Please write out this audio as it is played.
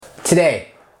Today,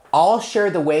 I'll share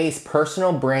the ways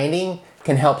personal branding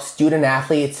can help student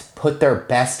athletes put their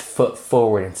best foot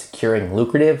forward in securing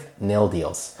lucrative NIL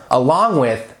deals, along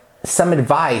with some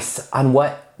advice on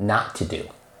what not to do.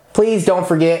 Please don't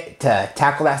forget to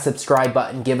tackle that subscribe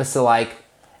button, give us a like,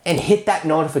 and hit that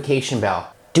notification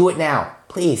bell. Do it now.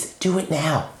 Please, do it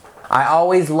now. I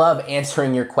always love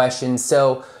answering your questions,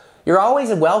 so you're always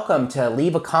welcome to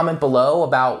leave a comment below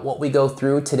about what we go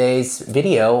through today's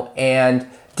video and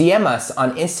DM us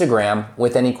on Instagram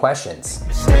with any questions.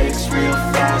 Mistakes real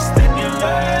fast, then you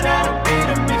learn how to beat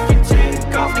 'em. If you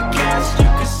take off the gas, you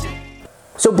can see.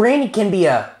 So branding can be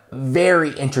a very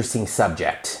interesting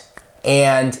subject,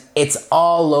 and it's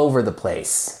all over the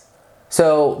place.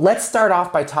 So let's start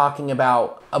off by talking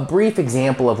about a brief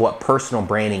example of what personal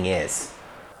branding is.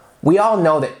 We all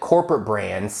know that corporate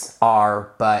brands are,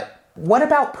 but what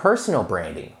about personal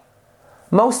branding?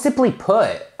 Most simply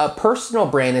put, a personal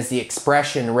brand is the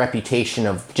expression and reputation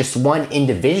of just one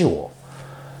individual.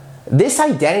 This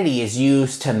identity is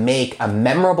used to make a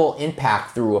memorable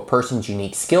impact through a person's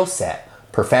unique skill set,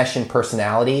 profession,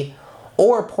 personality,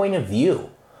 or point of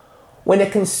view. When a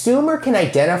consumer can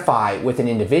identify with an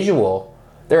individual,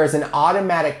 there is an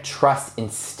automatic trust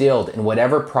instilled in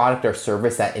whatever product or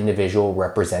service that individual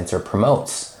represents or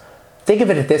promotes. Think of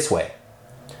it this way.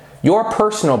 Your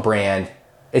personal brand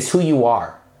is who you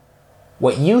are,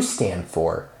 what you stand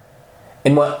for,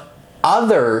 and what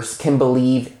others can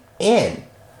believe in.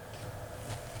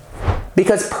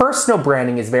 Because personal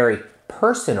branding is very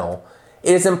personal,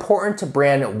 it is important to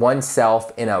brand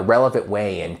oneself in a relevant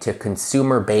way and to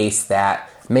consumer base that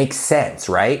makes sense,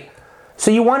 right?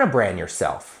 So you want to brand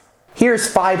yourself. Here's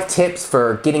 5 tips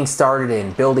for getting started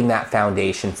in building that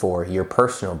foundation for your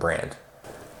personal brand.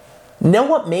 Know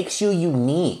what makes you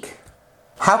unique.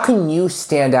 How can you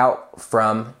stand out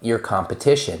from your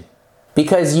competition?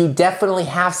 Because you definitely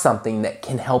have something that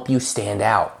can help you stand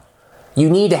out. You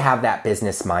need to have that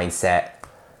business mindset.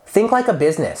 Think like a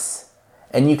business,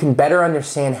 and you can better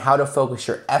understand how to focus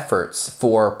your efforts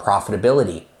for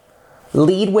profitability.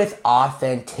 Lead with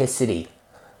authenticity.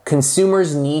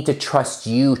 Consumers need to trust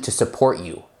you to support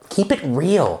you. Keep it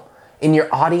real, and your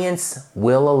audience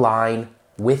will align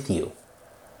with you.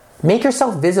 Make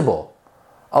yourself visible.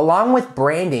 Along with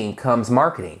branding comes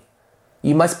marketing.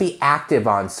 You must be active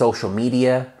on social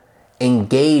media,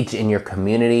 engage in your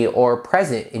community, or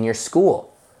present in your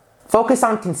school. Focus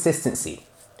on consistency.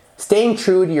 Staying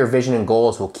true to your vision and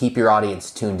goals will keep your audience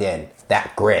tuned in,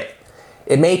 that grit.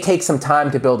 It may take some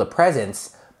time to build a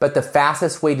presence, but the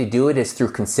fastest way to do it is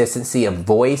through consistency of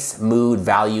voice, mood,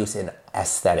 values, and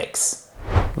aesthetics.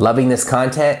 Loving this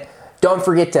content? Don't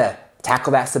forget to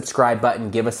tackle that subscribe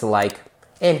button, give us a like,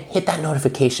 and hit that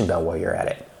notification bell while you're at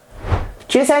it.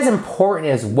 Just as important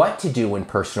as what to do in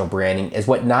personal branding is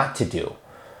what not to do.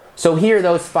 So here are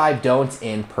those 5 don'ts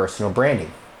in personal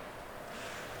branding.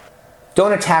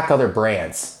 Don't attack other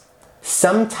brands.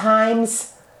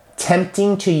 Sometimes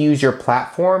tempting to use your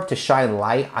platform to shine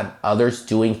light on others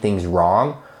doing things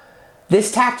wrong.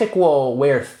 This tactic will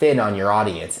wear thin on your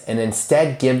audience and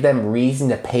instead give them reason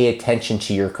to pay attention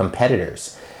to your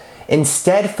competitors.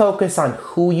 Instead, focus on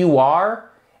who you are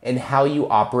and how you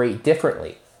operate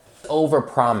differently.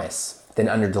 Overpromise than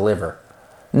underdeliver.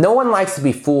 No one likes to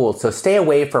be fooled, so stay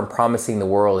away from promising the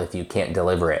world if you can't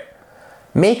deliver it.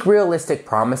 Make realistic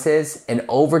promises and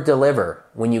overdeliver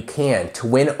when you can to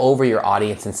win over your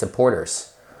audience and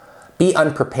supporters. Be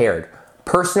unprepared.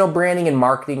 Personal branding and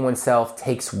marketing oneself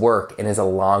takes work and is a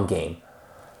long game.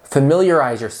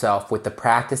 Familiarize yourself with the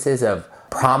practices of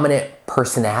prominent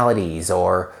personalities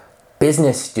or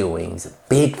business doings,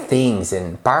 big things,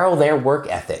 and borrow their work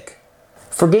ethic.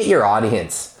 Forget your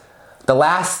audience. The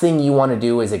last thing you want to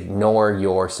do is ignore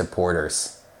your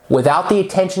supporters. Without the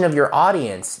attention of your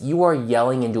audience, you are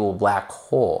yelling into a black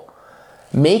hole.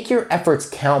 Make your efforts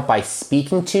count by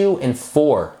speaking to and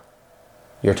for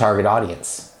your target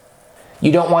audience.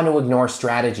 You don't want to ignore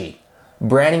strategy.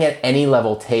 Branding at any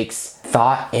level takes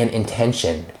thought and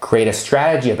intention. Create a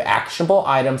strategy of actionable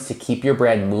items to keep your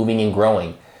brand moving and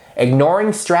growing.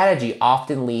 Ignoring strategy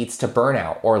often leads to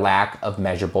burnout or lack of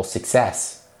measurable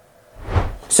success.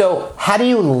 So, how do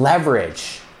you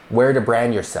leverage where to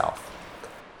brand yourself?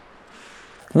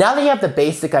 Now that you have the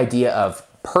basic idea of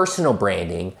personal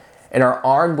branding and are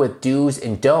armed with do's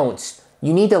and don'ts,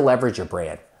 you need to leverage your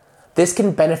brand. This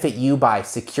can benefit you by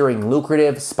securing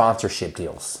lucrative sponsorship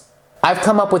deals. I've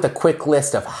come up with a quick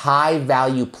list of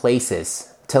high-value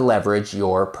places to leverage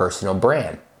your personal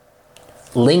brand.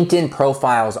 LinkedIn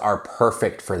profiles are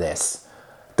perfect for this.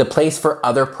 The place for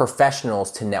other professionals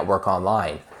to network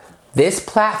online. This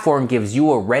platform gives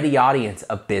you a ready audience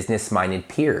of business-minded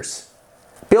peers.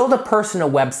 Build a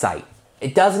personal website.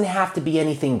 It doesn't have to be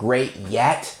anything great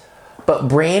yet, but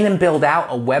brand and build out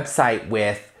a website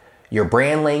with your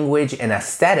brand language and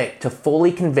aesthetic to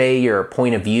fully convey your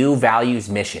point of view, values,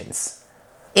 missions.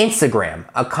 Instagram,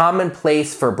 a common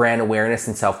place for brand awareness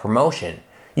and self-promotion.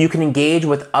 You can engage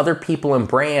with other people and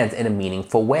brands in a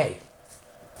meaningful way.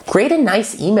 Create a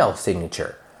nice email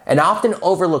signature. An often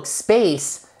overlooked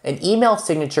space, an email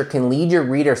signature can lead your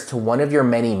readers to one of your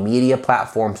many media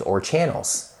platforms or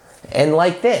channels. And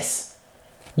like this,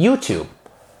 YouTube.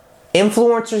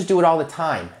 Influencers do it all the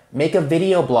time. Make a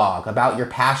video blog about your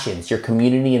passions, your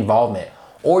community involvement,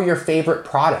 or your favorite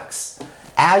products.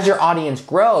 As your audience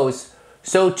grows,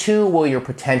 so too will your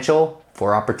potential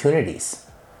for opportunities.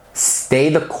 Stay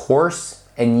the course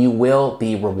and you will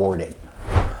be rewarded.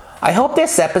 I hope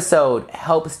this episode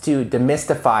helps to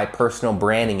demystify personal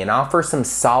branding and offer some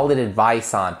solid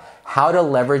advice on how to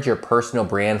leverage your personal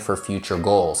brand for future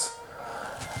goals.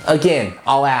 Again,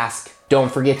 I'll ask,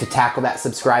 don't forget to tackle that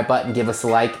subscribe button, give us a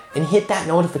like, and hit that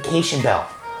notification bell.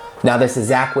 Now this is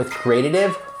Zach with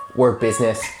Creatitive, where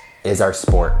business is our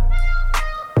sport.